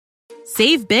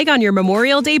Save big on your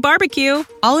Memorial Day barbecue,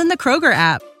 all in the Kroger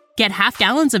app. Get half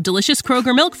gallons of delicious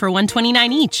Kroger milk for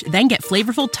 $1.29 each. Then get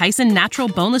flavorful Tyson natural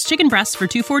boneless chicken breasts for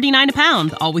 $2.49 a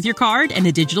pound, all with your card and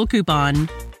a digital coupon.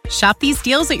 Shop these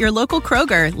deals at your local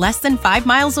Kroger, less than 5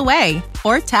 miles away.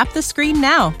 Or tap the screen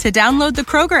now to download the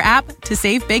Kroger app to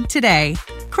save big today.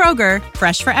 Kroger,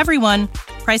 fresh for everyone.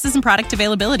 Prices and product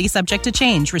availability subject to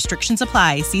change. Restrictions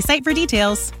apply. See site for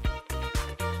details.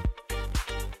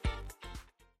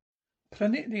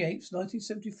 Planet of the Apes,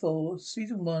 1974,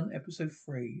 Season 1, Episode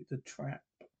 3, The Trap.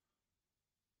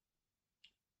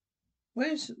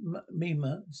 Where's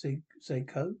Mima,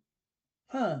 Seiko?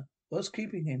 Huh, what's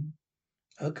keeping him?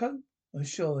 Oko? I'm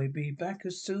sure he'd be back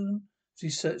as soon as he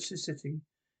searched the city.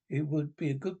 It would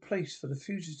be a good place for the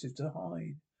fugitive to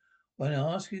hide. When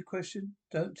I ask you a question,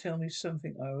 don't tell me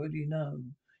something I already know.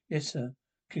 Yes, sir.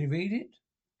 Can you read it?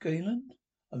 Galen?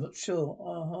 I'm not sure.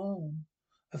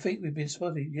 I think we've been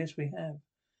spotted. Yes, we have.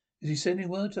 Is he sending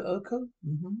word to Oko?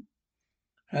 Mm-hmm.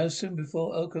 How soon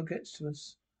before Oko gets to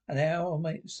us? An hour or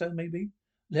so maybe?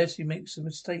 Unless he makes a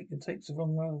mistake and takes the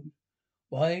wrong road.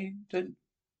 Why don't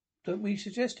we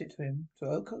suggest it to him? To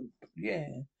Oko? Yeah.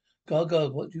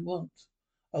 God, what do you want?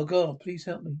 Oh God, please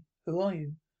help me. Who are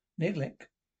you? Neglect.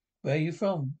 Where are you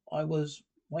from?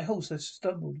 My horse has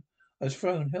stumbled. I was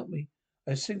thrown. Help me.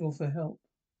 I signal for help.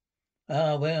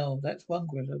 Ah, well, that's one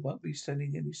gorilla. Won't be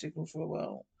sending any signals for a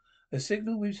while. The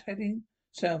signal is heading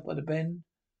south by the bend.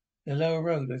 The lower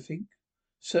road, I think.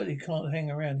 Certainly can't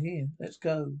hang around here. Let's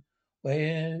go.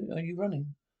 Where are you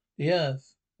running? The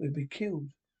earth. We'll be killed.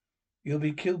 You'll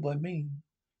be killed by me.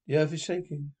 The earth is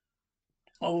shaking.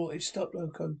 Oh, it stopped,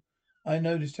 Oko. I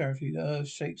know this territory. The earth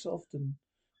shakes often.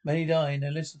 Many die. Now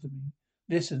listen to me.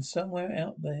 Listen, somewhere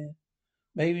out there.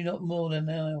 Maybe not more than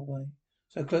an hour away.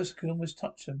 So close I can almost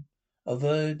touch them. Are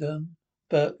Verdun,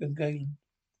 Burke and Galen.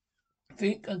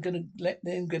 Think I'm gonna let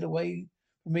them get away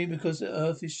from me because the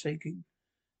earth is shaking?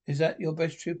 Is that your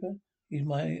best trooper? He's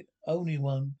my only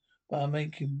one, but I'll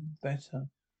make him better.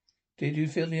 Did you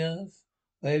feel the earth?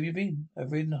 Where have you been?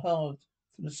 I've ridden hard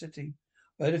from the city.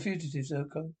 Where are the fugitives,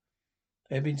 Oko?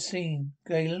 They've been seen.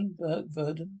 Galen, Burke,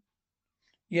 Verdun.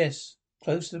 Yes,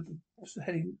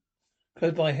 heading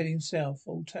close by, heading south.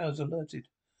 All towers alerted.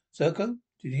 Zoko,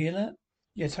 did you hear that?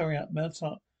 Yes, hurry up, mount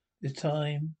up. This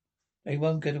time they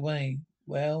won't get away.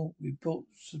 Well, we bought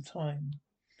some time.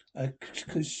 I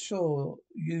could sure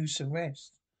use some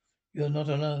rest. You're not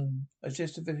alone. It's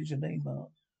just a village of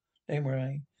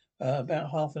Neymarai.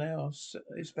 About half an hour.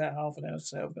 It's about half an hour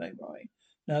south of Neymarai.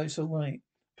 No, it's all right.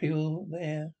 People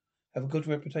there have a good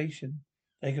reputation.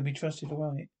 They can be trusted,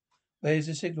 all right. Where's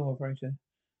the signal operator?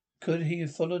 Could he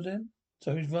have followed them?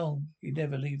 Something's wrong. He'd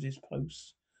never leave this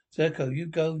post. Zerko, you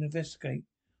go and investigate.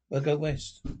 We'll go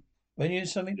west. When you have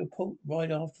something to report, right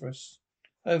after us.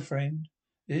 Oh, friend.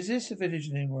 Is this the village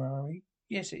in Inverary?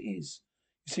 Yes, it is.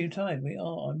 You seem tired. We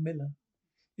are. I'm Miller.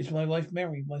 It's my wife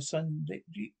Mary, my son Dick.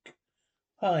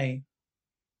 Hi.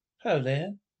 Hello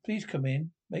there. Please come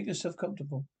in. Make yourself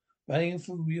comfortable. Running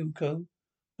from Yuko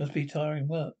must be tiring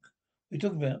work. We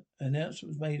talked about an announcement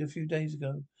was made a few days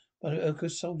ago by the Oka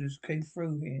soldiers who came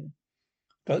through here.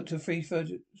 Spoke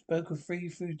of three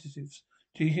fugitives.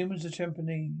 2 humans, a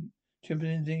chimpanzee,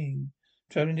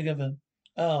 traveling together.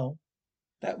 Oh,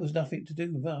 that was nothing to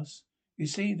do with us. You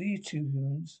see, these 2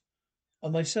 humans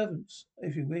are my servants,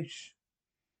 if you wish.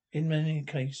 In any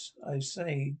case, I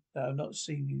say that I've not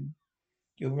seen you.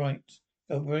 You're right.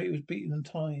 Your body was beaten and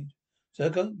tied.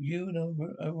 Zergo, you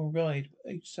and I will ride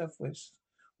east southwest.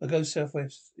 We'll go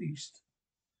southwest east.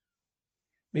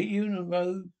 Meet you in the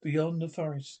road beyond the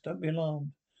forest. Don't be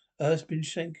alarmed. Earth's been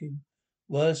shaking.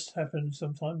 Worst happened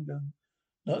some time ago.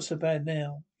 Not so bad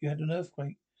now. You had an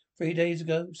earthquake 3 days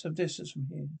ago, some distance from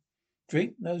here.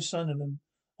 Drink? No sign of them.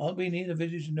 Aren't we near the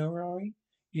village of Norari?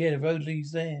 Yeah, the road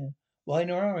leads there. Why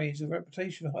Norari has a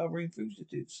reputation for harboring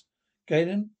fugitives.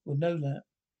 Galen will know that.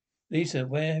 Lisa,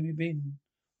 where have you been?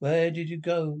 Where did you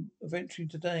go adventuring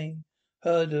today?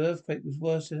 Heard the earthquake was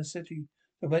worse in the city.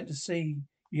 I went to see.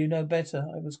 You know better.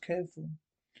 I was careful.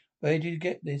 Where did you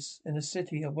get this? In the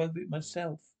city. I wove it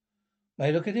myself. May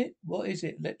I look at it? What is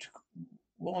it? Electric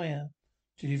wire.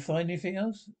 Did you find anything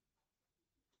else?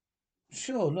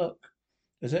 Sure, look.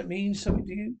 Does that mean something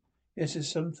to you? Yes,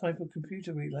 it's some type of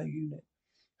computer relay unit.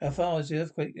 How far is the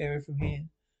earthquake area from here?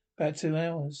 About 2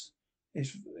 hours.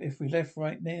 If we left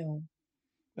right now.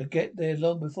 But get there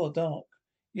long before dark.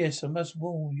 Yes, I must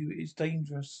warn you, it's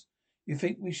dangerous. You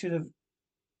think we should have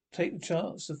taken the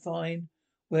chance to find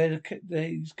where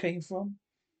these came from?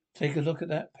 Take a look at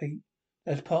that, Pete.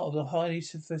 That's part of a highly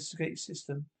sophisticated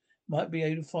system. Might be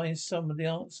able to find some of the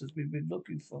answers we've been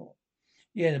looking for.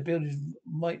 Yeah, the building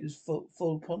might as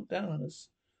fall upon down on us.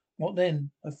 What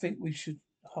then? I think we should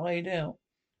hide out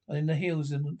in the hills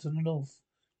to the north.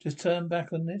 Just turn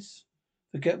back on this.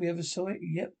 Forget we ever saw it.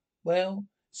 Yep. Well,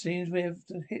 seems we have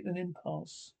hit an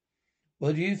impasse.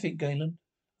 What do you think, Galen?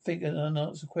 I think an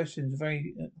unanswered question is a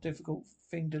very difficult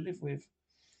thing to live with.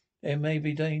 There may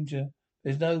be danger.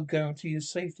 There's no guarantee of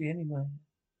safety anyway.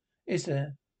 Is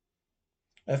there?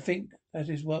 I think that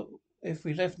is what, if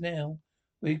we left now,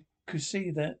 we could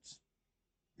see that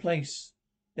place.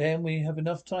 Then we have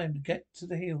enough time to get to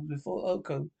the hills before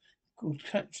Oko could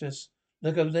catch us.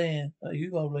 Look over there. Are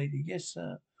you, old lady? Yes,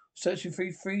 sir. Searching for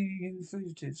three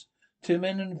fugitives. Two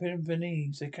men and a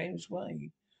Pyrenees. They came this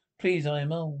way. Please, I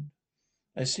am old.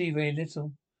 I see very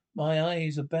little. My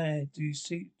eyes are bad. Do you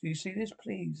see this?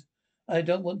 Please. I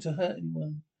don't want to hurt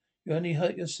anyone. You only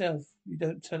hurt yourself. You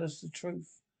don't tell us the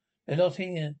truth. They're not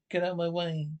here. Get out of my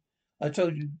way. I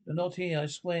told you, they're not here, I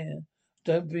swear.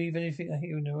 Don't believe anything I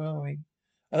hear in the Rari.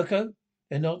 Oko?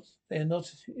 They're not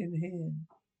in here.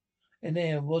 In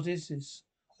there, what is this?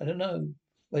 I don't know.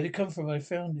 Where did it come from? I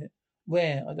found it.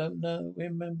 Where? I don't know.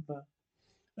 Remember.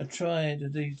 I tried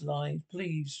these lies.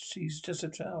 Please, she's just a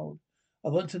child. I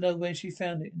want to know where she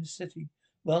found it in the city.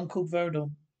 One called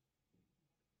Verdon.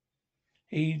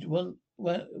 Would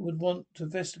want to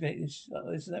investigate this.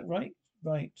 Isn't that right?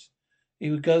 Right. He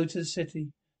would go to the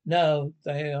city. No,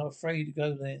 they are afraid to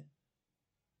go there.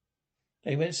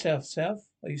 They went south. South?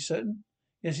 Are you certain?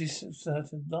 Yes, he's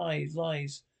certain. Lies,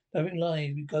 lies. Nothing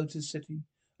lies. We go to the city.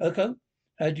 Oko?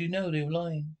 How do you know they were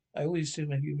lying? I always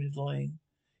assume a human is lying.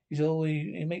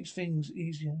 It makes things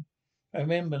easier. I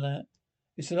remember that.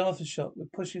 It's an aftershock. We're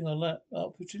pushing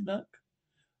pushing luck.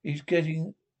 He's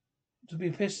getting to be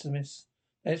a pessimist.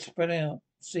 Let's spread out.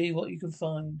 See what you can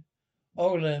find.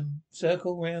 Orlem,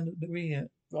 circle round the rear.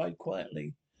 Ride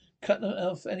quietly. Cut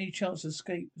off any chance of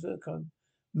escape, Zircon.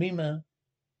 Mima,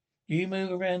 you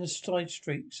move around the side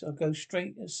streets. I'll go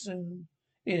straight as soon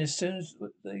as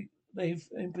they've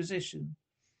in position.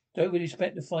 Don't really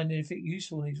expect to find anything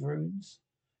useful in these ruins.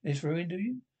 In this ruin, do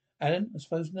you? Alan, I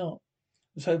suppose not.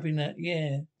 I was hoping that,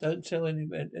 yeah. Don't tell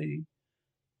anybody.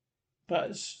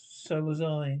 But so was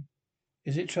I.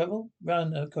 Is it trouble?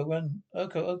 Run, Oko, run.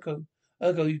 Oko.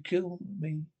 Oko, you kill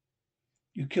me.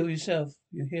 You kill yourself.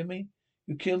 You hear me?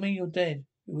 You kill me, you're dead.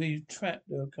 We're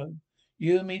trapped, Oko.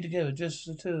 You and me together, just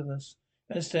the two of us.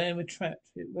 Understand? We're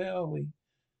trapped. Where are we?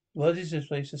 What is this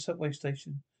place? A subway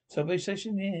station. Subway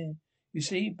station? Yeah. You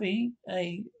see,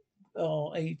 BARAT.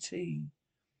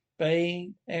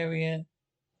 Bay Area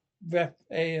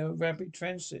Rapid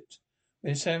Transit. We're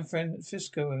in San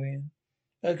Francisco area.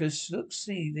 Look,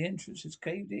 see, the entrance is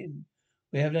caved in.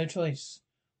 We have no choice.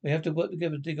 We have to work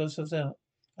together to dig ourselves out.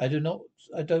 I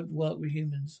don't work with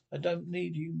humans. I don't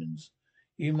need humans.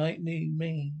 You might need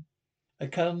me. I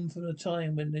come from the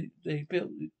time when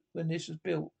when this was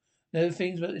built. Know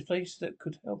things about this place that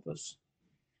could help us.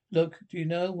 Look, do you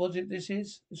know this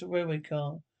is? It's a railway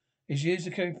car. It's used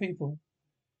to carry people.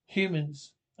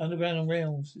 Humans. Underground on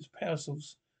rails. It's power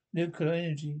source. Nuclear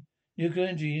energy. Nuclear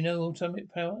energy, you know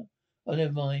atomic power? Oh,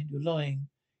 never mind. You're lying.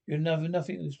 You're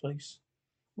nothing in this place.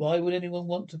 Why would anyone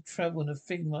want to travel in a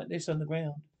thing like this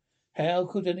underground? How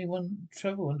could anyone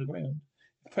travel underground?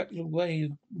 A practical way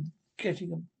of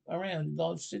getting around in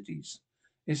large cities.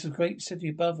 It's a great city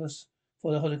above us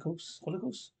for the Holocaust.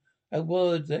 Holocaust? A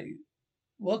word that.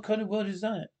 What kind of word is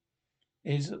that?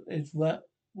 Is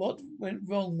what went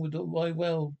wrong with my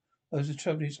world as a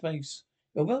traveling space?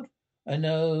 Your world? I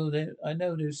know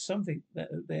there's something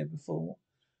there before.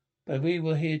 But we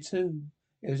were here too.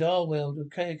 It was our world.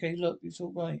 Okay, look, it's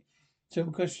all right.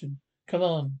 Simple question. Come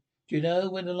on. Do you know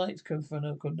where the lights come from,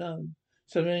 Oko? No.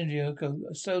 Solar energy, Oko.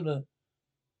 Solar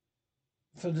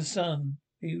from the sun.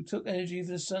 He took energy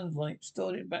from the sunlight,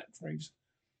 stored it in batteries,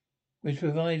 which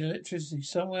provide electricity.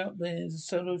 Somewhere up there is a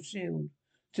solar shield,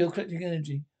 still collecting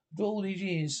energy. After all these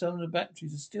years, some of the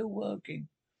batteries are still working.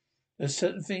 There's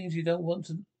certain things you don't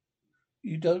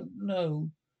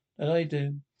know that I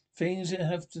do. Things you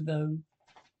have to know.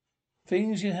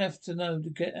 Things you have to know to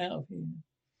get out of here.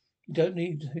 You don't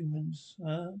need humans,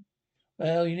 huh?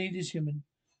 Well, you need this human.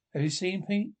 Have you seen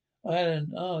Pete?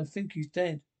 Alan, oh, I think he's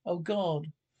dead. Oh,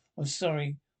 God. I'm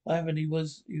sorry. I haven't. He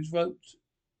was roped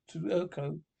to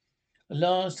Oko. The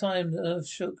last time the earth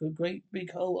shook, a great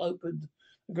big hole opened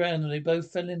the ground and they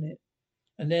both fell in it.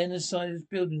 And then the side of this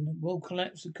building the wall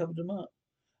collapsed and covered them up.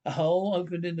 A hole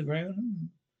opened in the ground?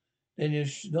 Then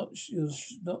not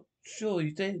sure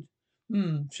he's dead.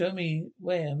 Show me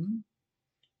where,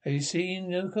 Have you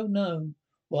seen Yoko? No.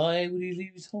 Why would he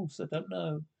leave his horse? I don't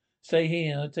know. Stay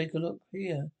here. I'll take a look.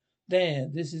 Here. There.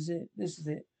 This is it.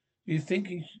 Do you think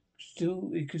he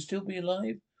he could still be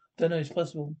alive? Don't know. It's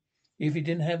possible. If he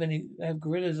didn't have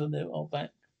gorillas on our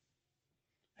back,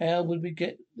 how would we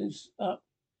get this up?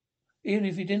 Even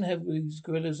if he didn't have these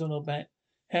gorillas on our back,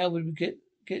 how would we get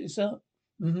this up?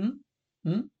 Mm-hmm.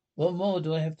 Hmm? What more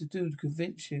do I have to do to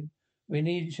convince you we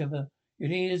need each other? You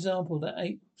need an example that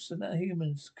apes and that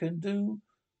humans can do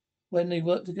when they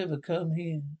work together. Come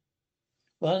here.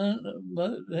 One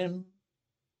of them,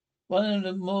 one of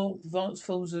the more advanced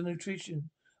forms of nutrition,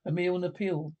 a meal and a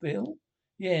pill. Bill?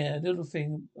 Yeah, a little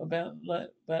thing about like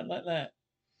that.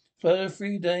 Swallow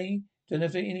 3 day, don't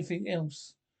have to eat anything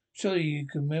else. Surely you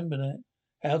can remember that.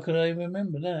 How could I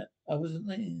remember that? I wasn't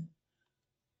there.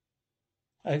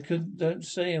 Don't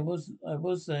say I was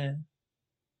there.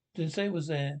 Didn't say I was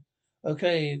there.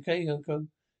 Okay, Yoko.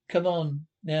 Come on.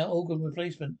 Now, organ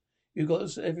replacement. You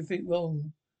got everything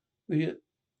wrong.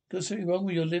 Got something wrong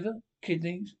with your liver?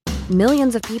 Kidneys?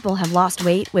 Millions of people have lost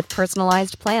weight with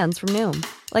personalized plans from Noom.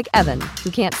 Like Evan,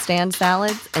 who can't stand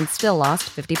salads and still lost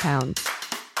 50 pounds.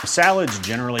 Salads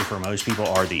generally for most people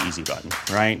are the easy button,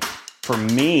 right? For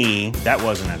me, that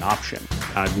wasn't an option.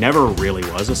 I never really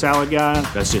was a salad guy.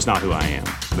 That's just not who I am.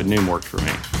 But Noom worked for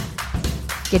me.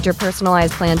 Get your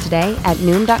personalized plan today at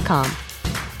Noom.com.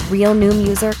 Real Noom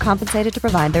user compensated to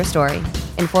provide their story.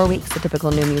 In 4 weeks, the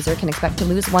typical Noom user can expect to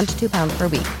lose 1 to 2 pounds per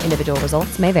week. Individual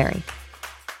results may vary.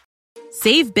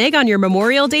 Save big on your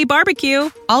Memorial Day barbecue,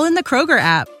 all in the Kroger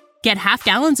app. Get half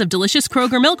gallons of delicious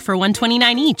Kroger milk for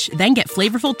 $1.29 each. Then get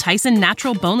flavorful Tyson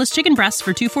natural boneless chicken breasts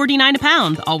for $2.49 a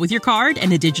pound, all with your card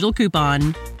and a digital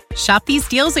coupon. Shop these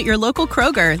deals at your local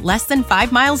Kroger, less than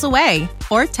 5 miles away.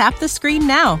 Or tap the screen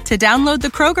now to download the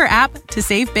Kroger app to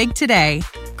save big today.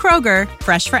 Kroger,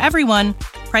 fresh for everyone.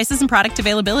 Prices and product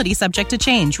availability subject to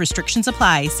change. Restrictions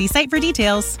apply. See site for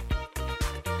details.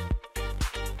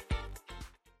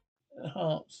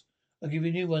 Hearts. I'll give you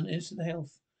a new one. Instant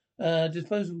health.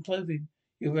 Disposable clothing.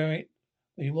 You wear it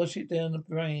when you wash it down the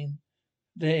drain.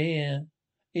 There.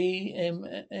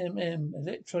 EMMM.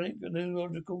 Electronic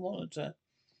neurological monitor.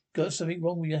 Got something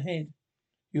wrong with your head.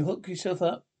 You hook yourself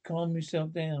up, calm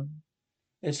yourself down.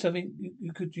 There's something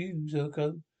you could use,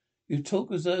 Urko. You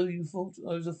talk as though you thought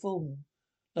I was a fool.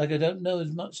 Like I don't know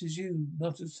as much as you,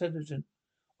 not as intelligent.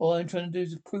 All I'm trying to do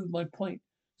is prove my point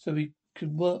so we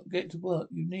could get to work.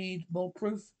 You need more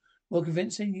proof? More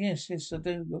convincing? Yes, I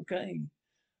do. Okay.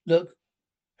 Look,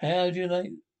 how do you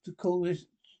like to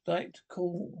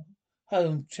call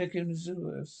home, check in with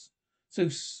Zeus?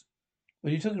 What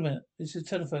are you talking about? This is a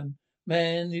telephone.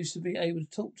 Man used to be able to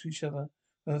talk to each other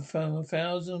from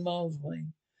 1,000 miles away.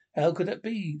 How could that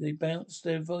be? They bounced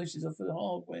their voices off the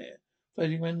hardware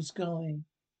floating around the sky.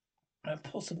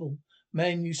 Impossible.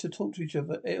 Men used to talk to each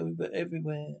other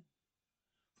everywhere.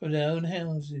 From their own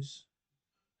houses.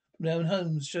 From their own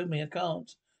homes. Show me I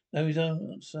can't. No, you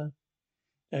don't answer.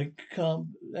 I can't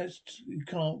you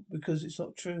can't because it's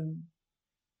not true.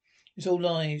 It's all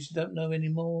lies. You don't know any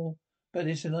more about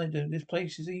this than I do. This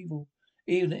place is evil.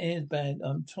 Even the air's bad.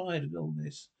 I'm tired of all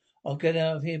this. I'll get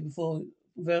out of here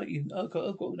without you.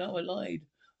 No, I lied.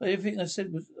 Everything I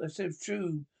said was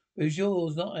true. It was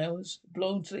yours, not ours. It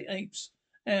belonged to the apes.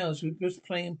 Ours. We were just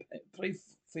playing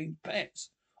pets.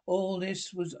 All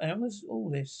this was ours. All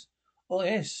this. Oh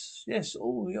yes,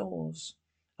 all yours.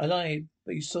 I lied,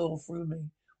 but you saw through me.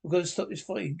 We've got to stop this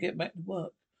fight and get back to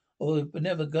work, or we're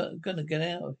never gonna get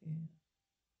out of here.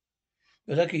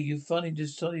 You're lucky you finally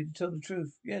decided to tell the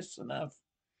truth. Yes, enough.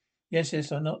 Yes,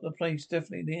 I know the place,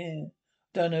 definitely the air.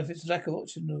 Don't know if it's lack of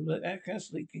oxygen or the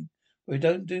gas leaking. But we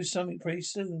don't do something pretty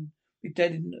soon. Be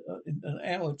dead in an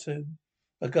hour or two.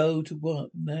 I go to work.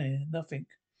 Nah, nothing.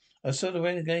 I saw the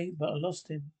renegade, but I lost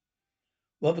him.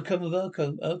 What become of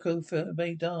Urko?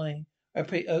 May die. I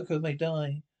repeat, Urko may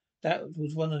die. That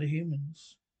was one of the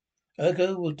humans.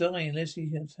 Urko will die unless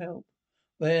he has help.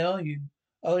 Where are you?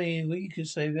 Only we can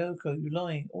save Urko. You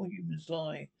lie. All humans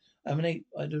lie. I'm an ape.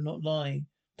 I do not lie.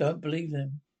 Don't believe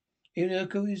them. Even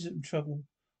Urko is in trouble.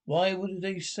 Why would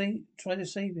they try to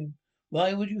save him?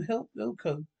 Why would you help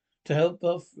Urko? To help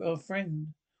our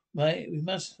friend. We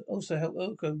must also help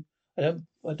Urko.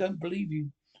 I don't believe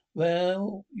you.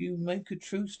 Well, you make a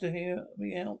truce to hear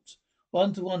me out.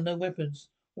 1-to-1, no weapons.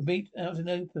 We meet out in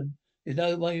open. There's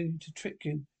no way to trick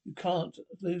you. You can't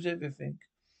lose everything.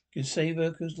 You can save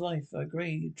Urko's life. I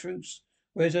agree. Truce.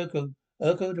 Where's Urko?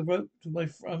 Urko, the rope to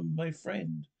my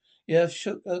friend. Yeah,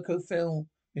 shook. Urko fell.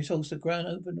 His holds the ground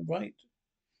open right.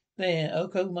 There,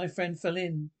 Urko, my friend, fell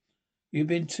in. You've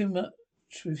been too much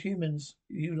with humans.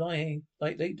 You lie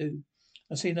like they do.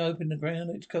 I seen an open the ground.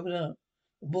 It's covered up.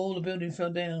 The wall of the building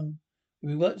fell down. If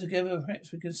we work together,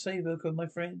 perhaps we can save Urko, my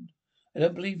friend. I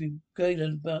don't believe you.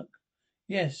 Galen Buck.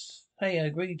 Yes. Hey, I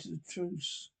agree to the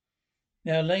truce.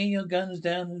 Now lay your guns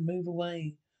down and move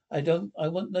away. I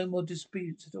want no more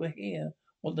disputes to hear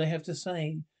what they have to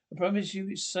say. I promise you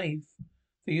it's safe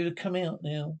for you to come out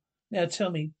now. Now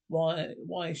tell me why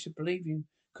I should believe you.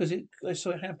 Because I saw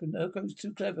it happen. Urko's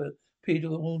too clever. Peter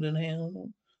hold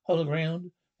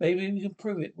around. Maybe we can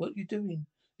prove it. What you doing?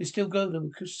 They still go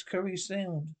to Curry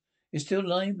Sound. It's still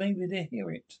live. Maybe they hear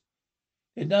it.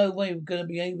 There's no way we're going to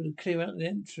be able to clear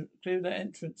that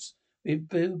entrance. We'd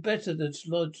be better to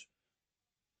lodge.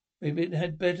 We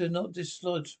had better not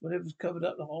dislodge whatever's covered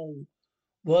up the hole.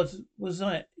 What was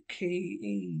that?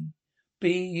 K-E.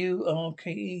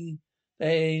 B-U-R-K-E.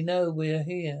 They know we're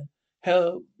here.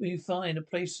 Help me find a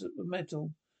place of metal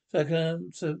so I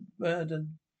can to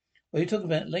burden. What are you talking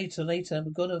about? Later.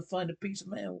 We've got to find a piece of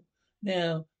metal.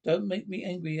 Now, don't make me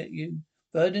angry at you.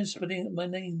 Verdon's spelling my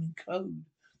name in code.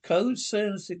 Code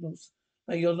signals.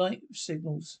 Like your light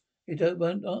signals. It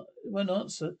won't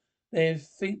answer. They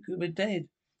think we're dead.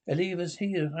 They leave us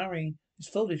here. Hurry. It's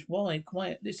foolish. Why?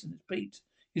 Quiet. Listen, it's Pete.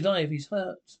 He's alive. He's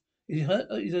hurt. Is he hurt?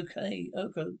 Oh, he's okay.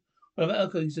 Oko. What about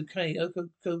Oko? He's okay. Oko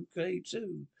okay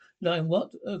too. Lying what?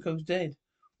 Oko's dead.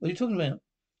 What are you talking about?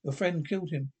 Your friend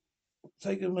killed him.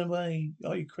 Take him away.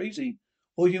 Are you crazy?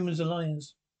 All humans are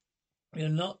liars. You're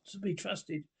not to be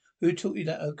trusted. Who taught you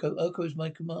that, Oko? Oko is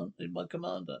my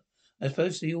commander. I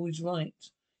suppose he's always right.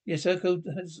 Yes, Oko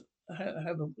does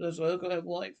Oko have a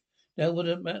wife? Know what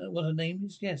her name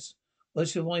is? Yes.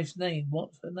 What's your wife's name?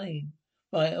 What's her name?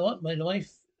 My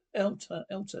wife, Elta.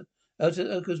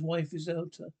 Oko's wife is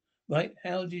Elta. Right?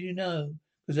 How do you know?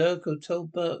 Because Oko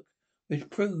told Burke, which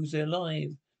proves they're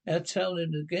alive. Now tell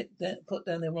them to put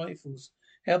down their rifles.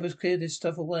 Help us clear this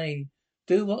stuff away.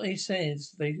 Do what he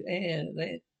says.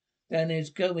 Down there's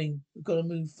going. We've got to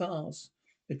move fast.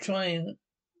 They're trying.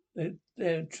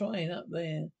 They're trying up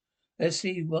there. Let's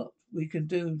see what we can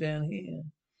do down here.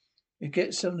 We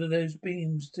get some of those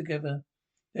beams together.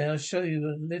 Then I'll show you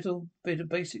a little bit of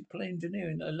basic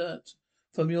engineering alert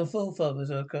from your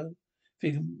forefathers, Oko. If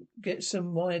we can get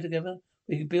some wire together,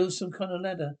 we can build some kind of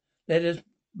ladder. Let us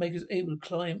make us able to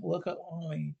climb, work up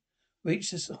high.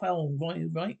 Reach this hole,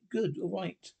 right? Good, all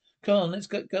right. Come on, let's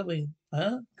get going.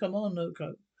 Huh? Come on,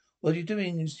 Oko. What are you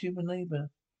doing is human labor.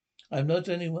 I'm not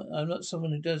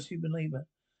someone who does human labor.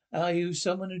 Are you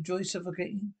someone who enjoys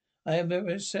suffocating? I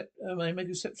make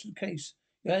exception case.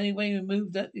 The only way we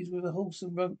move that is with a horse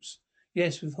and ropes.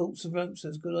 Yes, with horses and ropes,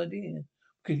 that's a good idea. We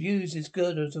could use this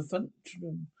girder to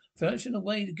function a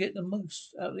way to get the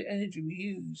most out of the energy we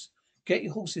use. Get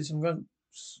your horses and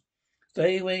ropes.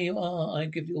 Stay where you are. I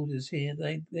give the orders here.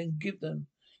 They then give them.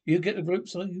 You get the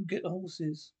ropes, or you get the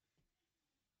horses.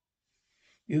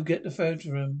 You get the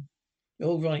photo room.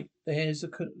 All right. There's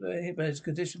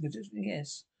condition.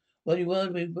 Yes. Well, you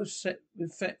word we were set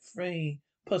with fet free.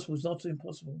 Possible is not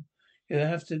impossible. You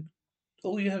have to.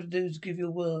 All you have to do is give your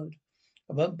word.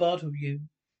 I won't barter with you.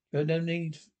 You have no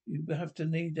need. You have to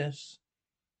need us.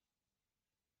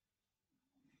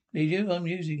 Need you? I'm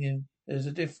using you. There's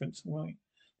a difference, right?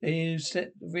 Then you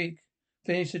set the rig.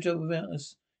 Finish the job without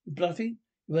us. You bluffy?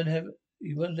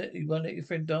 You won't let your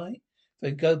friend die? If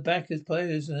they go back as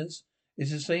prisoners,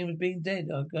 it's the same as being dead.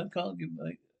 I can't give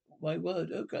my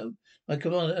word, Oko. My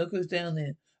commander, Oko's down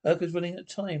there. Oko's running out of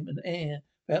time and air.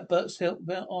 Without Burt's help,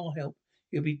 without our help,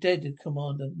 you'll be dead,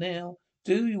 Commander. Now,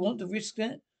 do you want to risk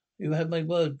that? You have my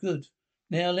word. Good.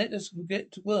 Now let us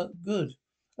get to work. Good.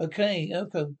 Okay,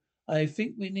 Oko. I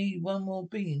think we need one more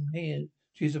beam here.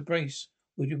 She's a brace.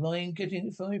 Would you mind getting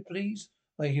it for me, please?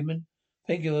 My human.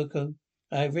 Thank you, Oko.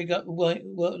 I rig up the white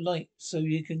light so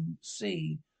you can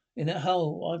see. In that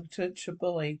hole, I'll touch a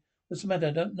boy. What's the matter?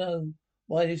 I don't know.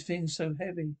 Why this thing's so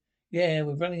heavy? Yeah,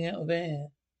 we're running out of air.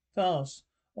 Fast.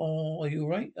 Oh, are you all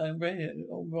right? I'm ready.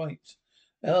 All right.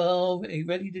 Oh, are you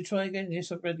ready to try again?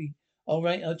 Yes, I'm ready. All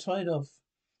right, I'll try it off.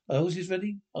 Are the horses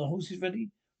ready? Are the horses ready?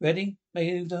 Ready?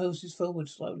 Move the horses forward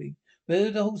slowly.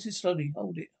 Move the horses slowly.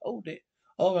 Hold it.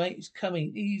 All right, it's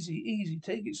coming. Easy.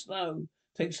 Take it slow.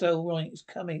 Take it slow. All right, it's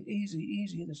coming.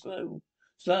 Easy and slow.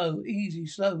 Slow, easy,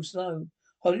 slow.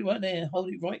 Hold it right there. Hold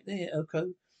it right there,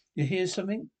 Oko. You hear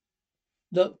something?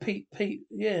 Look, Pete.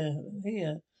 Yeah,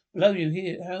 here. Below you,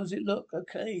 here. How's it look?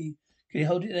 Okay. Can you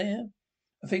hold it there?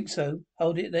 I think so.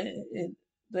 Hold it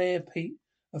there, Pete.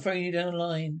 I'm throwing you down the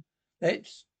line.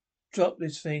 Let's drop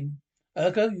this thing.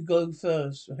 Oko, you go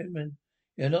first. Human,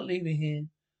 you're not leaving here.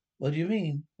 What do you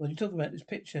mean? What are you talking about? This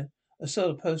picture. I saw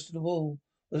the post on the wall.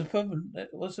 What's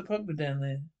the problem down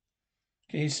there?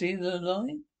 Can you see the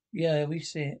line? Yeah, we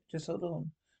see it. Just hold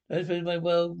on. Don't suppose my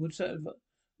word would satisfy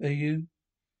you.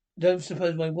 Don't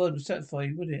suppose my word would satisfy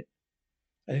you, would it?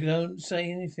 I don't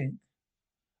say anything.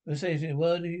 I say a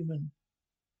word, human.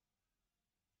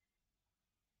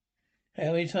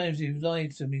 How many times you've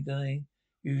lied to me, Danny?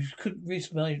 You couldn't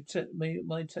risk my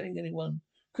telling anyone,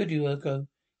 could you, Urko?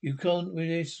 You can't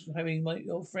risk having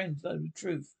your friends know the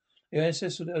truth. Your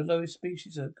ancestors were the lowest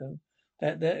species, Urko.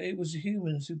 That it was the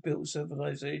humans who built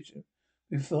civilization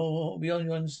beyond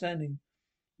your understanding.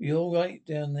 You're all right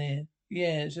down there.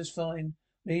 Yeah, it's just fine.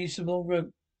 Need some more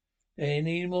rope. They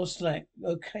need more slack.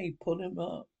 Okay, pull him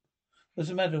up. What's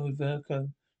the matter with Urko?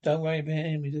 Don't worry about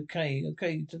him. He's okay.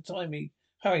 Okay, to tie me.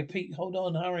 Hurry, Pete. Hold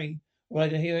on. Hurry.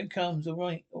 Right, here it comes. All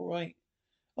right. All right.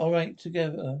 All right.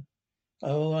 Together.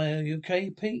 Oh, are you okay,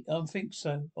 Pete? I think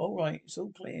so. All right. It's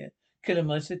all clear. Kill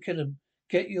him. I said kill him.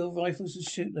 Get your rifles and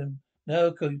shoot them.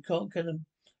 No, Urko, you can't kill him.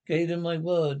 Gave them my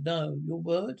word. No, your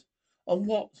word? On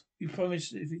what? You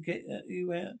promised if we get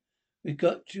you out, we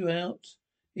got you out.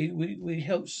 We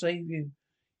helped save you.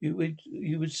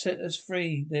 You would set us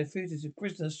free. They're fugitive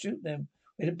prisoners. Shoot them.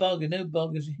 We had a bargain. No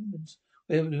bargains with humans.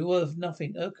 We're worth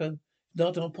nothing. Urko, it's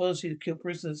not our policy to kill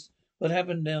prisoners. What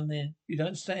happened down there? You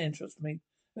don't stand. Trust me.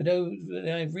 I know they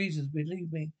have reasons.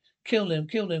 Believe me. Kill them.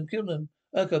 Kill them. Kill them.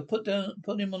 Urko, put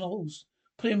him on a horse.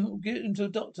 Get him to a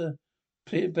doctor.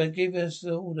 But give us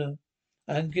the order.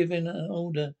 I'm giving an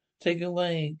order. Take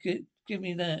away. Give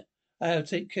me that. I'll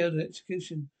take care of the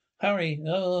execution. Hurry.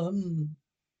 Oh,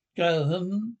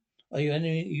 Go. Are you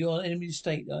enemy? You're enemy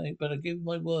state. But I give you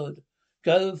my word.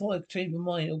 Go before I change my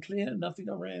mind. It'll clear. Nothing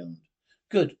around.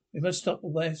 Good. We must stop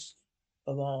west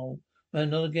of Isle. No,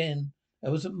 not again.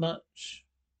 That wasn't much.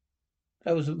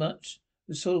 That wasn't much.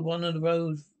 It was sort of one on the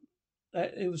road.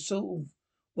 It was sort of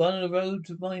one on the road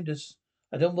to remind us.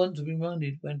 I don't want to be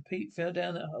reminded. When Pete fell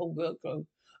down that whole Velcro,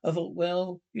 I thought,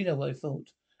 well, you know what I thought.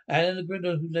 Alan the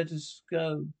Grinner who let us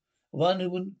go. One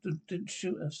who didn't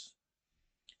shoot us.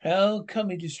 How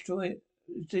come he disobeyed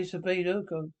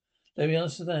Urko? Let me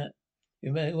answer that.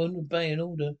 You wouldn't obey an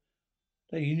order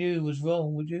that you knew was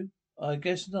wrong, would you? I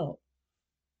guess not.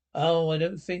 Oh, I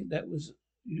don't think that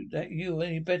you're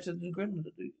any better than the Grinner,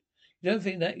 do you? You don't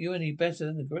think that you're any better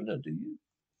than the Grinner, do you?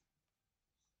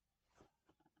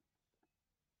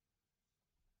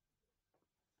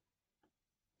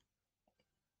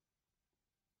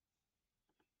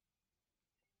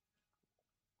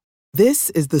 This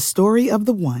is the story of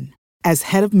the one. As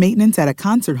head of maintenance at a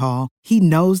concert hall, he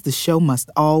knows the show must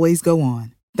always go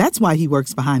on. That's why he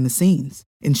works behind the scenes,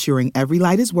 ensuring every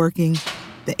light is working,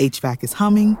 the HVAC is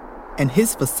humming, and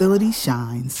his facility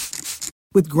shines.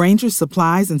 With Grainger's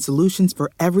supplies and solutions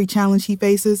for every challenge he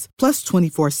faces, plus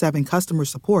 24/7 customer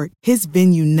support, his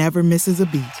venue never misses a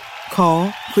beat. Call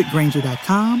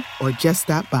quickgrainger.com or just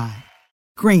stop by.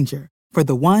 Grainger, for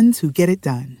the ones who get it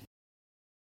done.